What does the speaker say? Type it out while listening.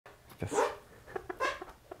this.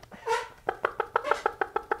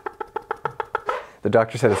 The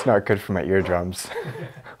doctor said it's not good for my eardrums.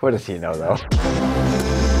 What does he know, though?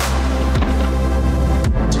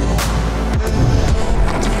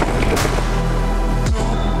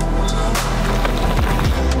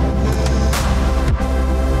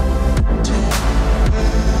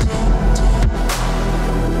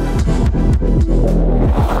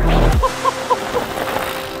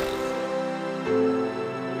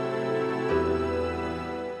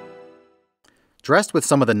 Dressed with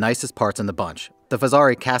some of the nicest parts in the bunch, the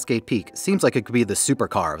Fezzari Cascade Peak seems like it could be the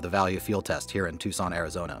supercar of the value field test here in Tucson,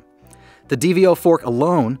 Arizona. The DVO fork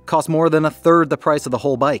alone costs more than 1/3 the price of the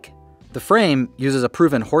whole bike. The frame uses a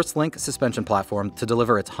proven horse-link suspension platform to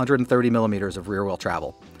deliver its 130 millimeters of rear-wheel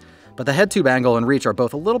travel. But the head tube angle and reach are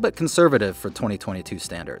both a little bit conservative for 2022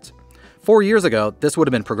 standards. 4 years ago, this would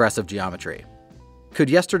have been progressive geometry. Could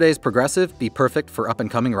yesterday's progressive be perfect for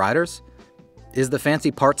up-and-coming riders? Is the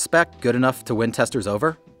fancy parts spec good enough to win testers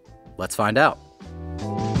over? Let's find out.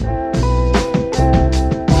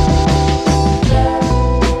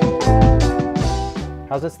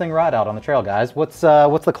 How's this thing ride out on the trail, guys? What's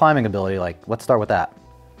the climbing ability like? Let's start with that.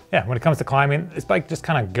 Yeah, when it comes to climbing, this bike just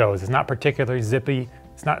kind of goes. It's not particularly zippy.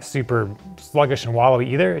 It's not super sluggish and wallowy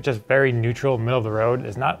either. It's just very neutral, middle of the road.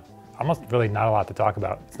 It's not, almost really not a lot to talk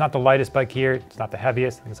about. It's not the lightest bike here. It's not the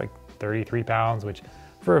heaviest. I think it's like 33 pounds, which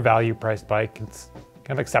for a value priced bike, it's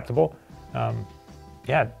kind of acceptable.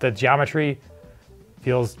 Yeah, the geometry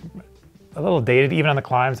feels a little dated, even on the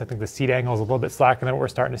climbs. I think the seat angle is a little bit slacker than what we're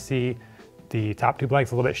starting to see. The top tube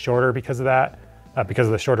length's a little bit shorter because of that, because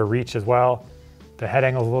of the shorter reach as well. The head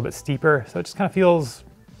angle is a little bit steeper, so it just kind of feels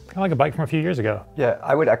kind of like a bike from a few years ago. Yeah,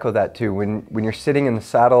 I would echo that too. When you're sitting in the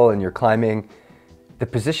saddle and you're climbing, the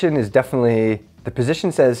position is definitely, the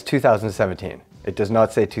position says 2017. It does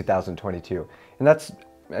not say 2022. And that's,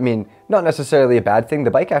 I mean, not necessarily a bad thing.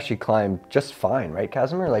 The bike actually climbed just fine, right,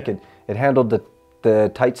 Casimir? Like it handled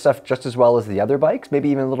the tight stuff just as well as the other bikes, maybe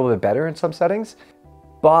even a little bit better in some settings.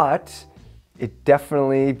 But it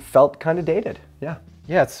definitely felt kind of dated, yeah.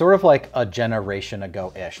 Yeah, it's sort of like a generation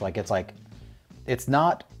ago-ish. Like it's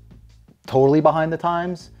not totally behind the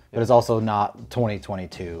times, but it's also not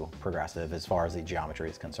 2022 progressive as far as the geometry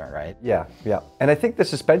is concerned, right? Yeah, yeah. And I think the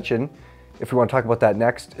suspension, if we want to talk about that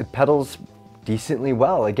next, it pedals decently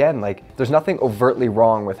well. Again, like there's nothing overtly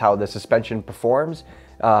wrong with how the suspension performs.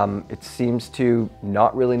 It seems to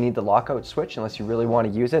not really need the lockout switch unless you really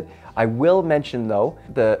want to use it. I will mention though,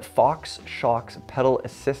 the Fox Shocks pedal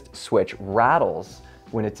assist switch rattles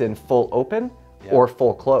when it's in full open or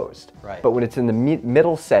full closed. Right. But when it's in the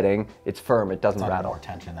middle setting, it's firm, it doesn't rattle. More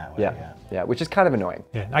tension that way, Yeah, yeah, which is kind of annoying.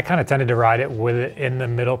 Yeah, I kind of tended to ride it with it in the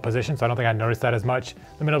middle position, so I don't think I noticed that as much.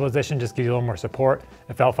 The middle position just gives you a little more support.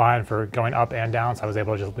 It felt fine for going up and down, so I was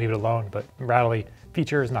able to just leave it alone, but rattly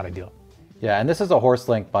feature is not ideal. Yeah, and this is a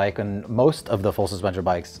horse-link bike, and most of the full suspension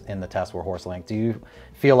bikes in the test were horse-link. Do you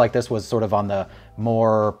feel like this was sort of on the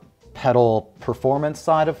more pedal performance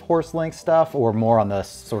side of horse-link stuff, or more on the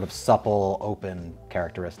sort of supple, open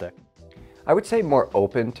characteristic? I would say more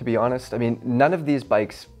open, to be honest. I mean, none of these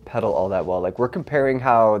bikes pedal all that well. Like we're comparing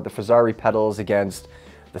how the Fezzari pedals against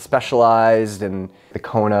the Specialized and the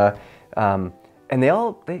Kona, and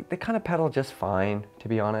they kind of pedal just fine, to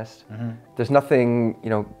be honest. There's nothing, you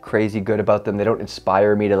know, crazy good about them. They don't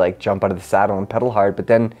inspire me to like jump out of the saddle and pedal hard, but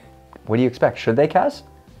then what do you expect? Should they, Kaz?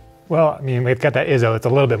 Well, I mean, we've got that Izzo. It's a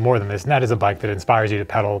little bit more than this, and that is a bike that inspires you to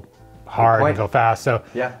pedal hard and go fast. So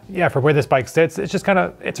yeah, for where this bike sits, it's just kind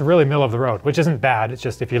of, it's really middle of the road, which isn't bad. It's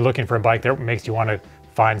just if you're looking for a bike that makes you want to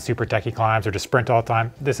find super techie climbs or just sprint all the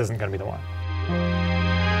time, this isn't going to be the one.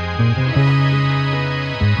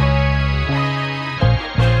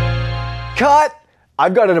 Cut!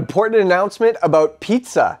 I've got an important announcement about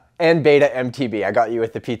pizza and Beta MTB. I got you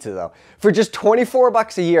with the pizza though. For just 24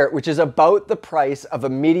 bucks a year, which is about the price of a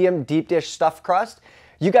medium deep dish stuffed crust,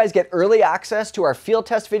 you guys get early access to our field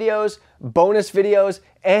test videos, bonus videos,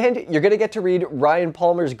 and you're gonna get to read Ryan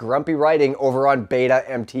Palmer's grumpy writing over on Beta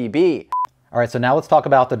MTB. All right, so now let's talk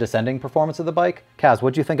about the descending performance of the bike. Kaz,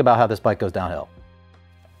 what do you think about how this bike goes downhill?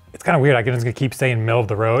 It's kind of weird. I'm just gonna keep saying middle of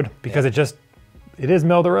the road because it is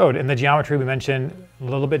middle of the road. And the geometry we mentioned, a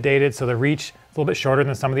little bit dated, so the reach is a little bit shorter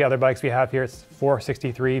than some of the other bikes we have here. It's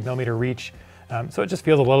 463 millimeter reach. So it just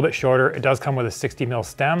feels a little bit shorter. It does come with a 60 mil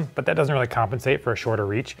stem, but that doesn't really compensate for a shorter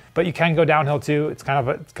reach. But you can go downhill too. It's kind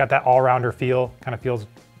of it's got that all-rounder feel, kind of feels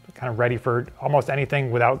kind of ready for almost anything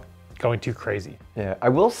without going too crazy. Yeah, I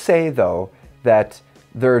will say though that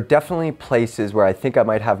there are definitely places where I think I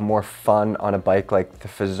might have more fun on a bike like the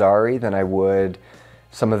Fezzari than I would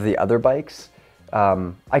some of the other bikes.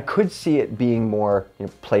 I could see it being more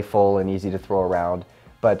playful and easy to throw around,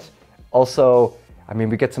 but also, I mean,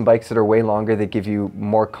 we get some bikes that are way longer that give you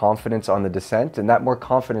more confidence on the descent, and that more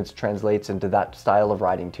confidence translates into that style of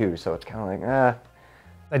riding too. So it's kind of like,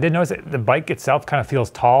 I did notice that the bike itself kind of feels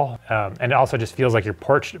tall, and it also just feels like you're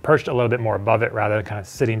perched a little bit more above it rather than kind of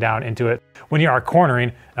sitting down into it. When you are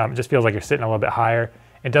cornering, it just feels like you're sitting a little bit higher.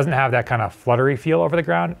 It doesn't have that kind of fluttery feel over the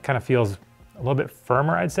ground. It kind of feels a little bit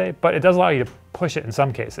firmer, I'd say, but it does allow you to push it in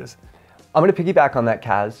some cases. I'm going to piggyback on that,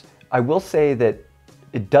 Kaz. I will say that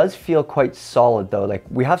it does feel quite solid though. Like,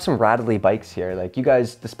 we have some rattly bikes here. Like, you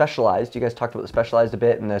guys, the Specialized, you guys talked about the Specialized a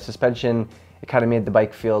bit, and the suspension, it kind of made the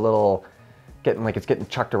bike feel a little, it's getting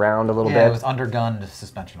chucked around a little bit. Yeah, it was undergunned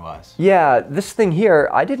suspension-wise. Yeah, this thing here,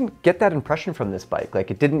 I didn't get that impression from this bike.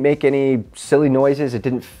 Like, it didn't make any silly noises. It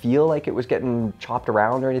didn't feel like it was getting chopped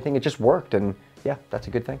around or anything. It just worked, and yeah, that's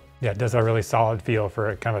a good thing. Yeah, it does have a really solid feel for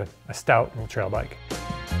a kind of a stout little trail bike.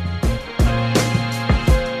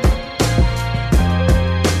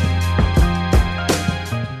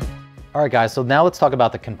 All right, guys, so now let's talk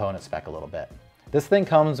about the component spec a little bit. This thing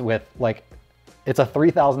comes with, like, it's a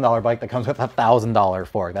 $3,000 bike that comes with a $1,000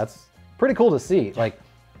 fork. That's pretty cool to see. Like,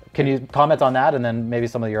 can you comment on that and then maybe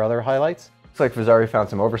some of your other highlights? It's like Fezzari found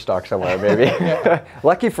some overstock somewhere, maybe.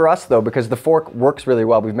 Lucky for us though, because the fork works really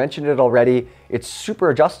well. We've mentioned it already. It's super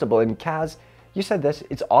adjustable, and Kaz, you said this,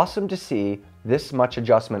 it's awesome to see this much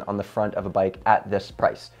adjustment on the front of a bike at this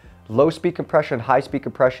price. Low speed compression, high speed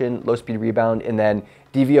compression, low speed rebound, and then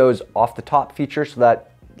DVO's off the top feature, so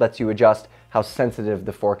that lets you adjust how sensitive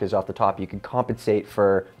the fork is off the top. You can compensate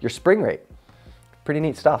for your spring rate. Pretty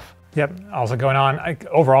neat stuff. Yep, also going on,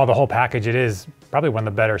 overall the whole package, it is probably one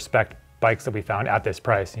of the better spec bikes that we found at this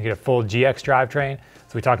price. You get a full GX drivetrain.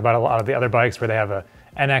 So we talk about a lot of the other bikes where they have a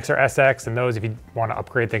NX or SX, and those, if you want to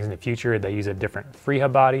upgrade things in the future, they use a different free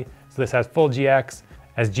hub body. So this has full GX,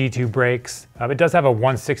 has G2 brakes. It does have a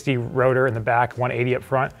 160 rotor in the back, 180 up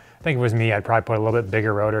front. I think if it was me, I'd probably put a little bit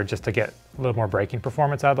bigger rotor just to get a little more braking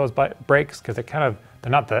performance out of those brakes, because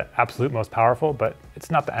they're not the absolute most powerful, but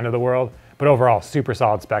it's not the end of the world. But overall, super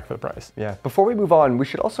solid spec for the price. Yeah. Before we move on, we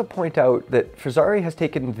should also point out that Fezzari has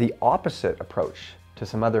taken the opposite approach to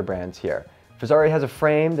some other brands here. Fezzari has a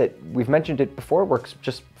frame that, we've mentioned it before, works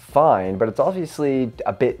just fine, but it's obviously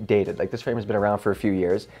a bit dated. Like, this frame has been around for a few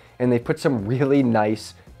years, and they put some really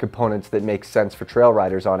nice components that make sense for trail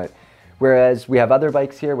riders on it. Whereas we have other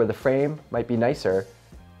bikes here where the frame might be nicer,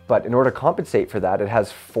 but in order to compensate for that, it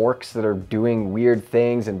has forks that are doing weird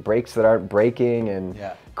things and brakes that aren't braking and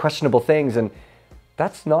questionable things. And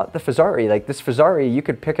that's not the Fezzari. Like, this Fezzari, you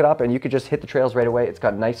could pick it up and you could just hit the trails right away. It's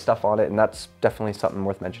got nice stuff on it, and that's definitely something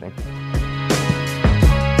worth mentioning.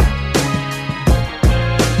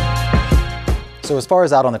 So as far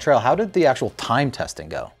as out on the trail, how did the actual time testing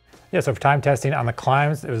go? Yeah, so for time testing on the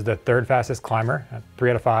climbs, it was the third fastest climber, 3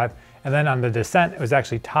 out of 5. And then on the descent, it was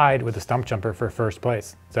actually tied with the stump jumper for first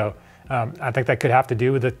place. So I think that could have to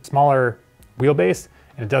do with the smaller wheelbase,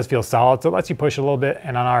 and it does feel solid, so it lets you push a little bit.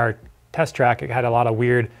 And on our test track, it had a lot of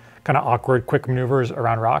weird, kind of awkward, quick maneuvers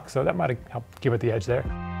around rocks, so that might have helped give it the edge there.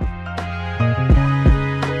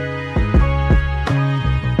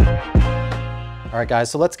 All right,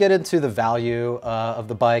 guys, so let's get into the value of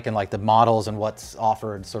the bike and like the models and what's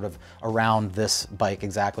offered sort of around this bike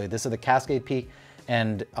exactly. This is the Cascade Peak,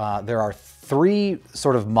 and there are 3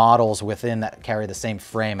 sort of models within that carry the same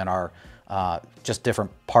frame and are just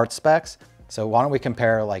different part specs. So why don't we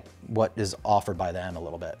compare like what is offered by them a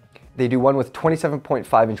little bit? They do one with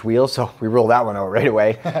 27.5-inch wheels, so we rule that one out right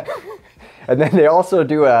away. And then they also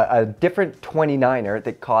do a different 29er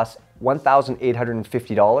that costs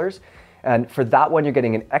 $1,850. And for that one, you're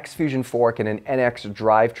getting an X Fusion fork and an NX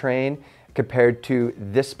drivetrain compared to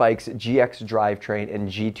this bike's GX drivetrain and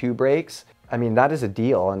G2 brakes. I mean, that is a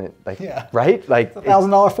deal, and it, like, right? Like, it's a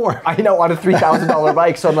 $1,000 fork. I know, on a $3,000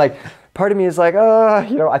 bike. So I'm like, part of me is like,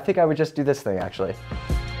 I think I would just do this thing actually.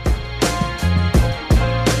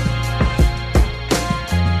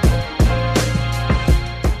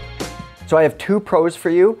 So I have 2 pros for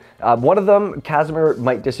you. One of them, Casimir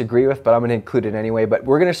might disagree with, but I'm gonna include it anyway. But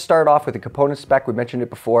we're gonna start off with the component spec. We mentioned it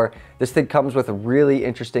before. This thing comes with a really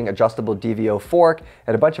interesting adjustable DVO fork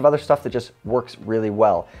and a bunch of other stuff that just works really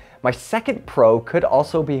well. My second pro could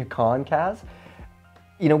also be a con, Kaz.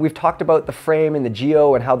 You know, we've talked about the frame and the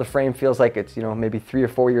Geo and how the frame feels like it's, maybe 3 or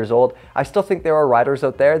 4 years old. I still think there are riders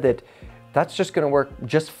out there that's just gonna work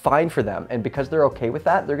just fine for them. And because they're okay with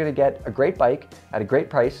that, they're gonna get a great bike at a great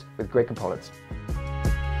price with great components.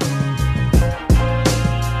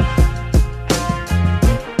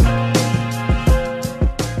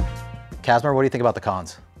 Casimir, what do you think about the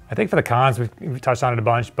cons? I think for the cons, we've touched on it a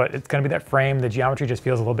bunch, but it's going to be that frame. The geometry just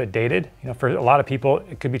feels a little bit dated. You know, for a lot of people,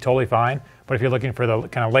 it could be totally fine. But if you're looking for the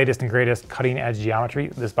kind of latest and greatest cutting edge geometry,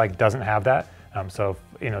 this bike doesn't have that. So,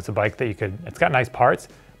 you know, it's a bike that it's got nice parts,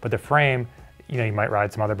 but the frame, you know, you might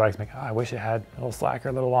ride some other bikes and be like, oh, I wish it had a little slacker,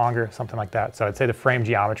 a little longer, something like that. So I'd say the frame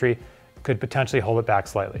geometry could potentially hold it back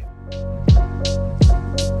slightly.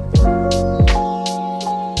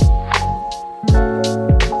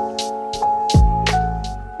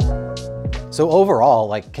 So overall,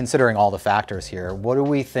 like considering all the factors here, what do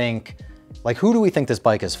we think, like who do we think this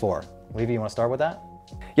bike is for? Levy, you want to start with that?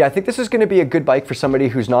 Yeah, I think this is going to be a good bike for somebody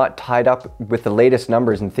who's not tied up with the latest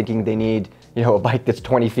numbers and thinking they need, you know, a bike that's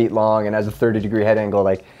 20 feet long and has a 30-degree head angle.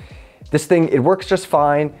 Like this thing, it works just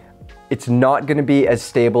fine. It's not going to be as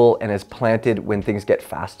stable and as planted when things get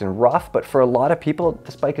fast and rough, but for a lot of people,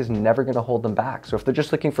 this bike is never going to hold them back. So if they're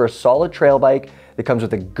just looking for a solid trail bike that comes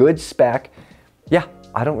with a good spec, yeah,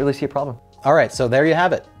 I don't really see a problem. All right, so there you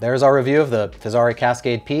have it. There's our review of the Fezzari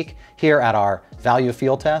Cascade Peak here at our value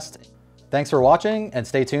field test. Thanks for watching and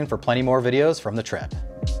stay tuned for plenty more videos from the trip.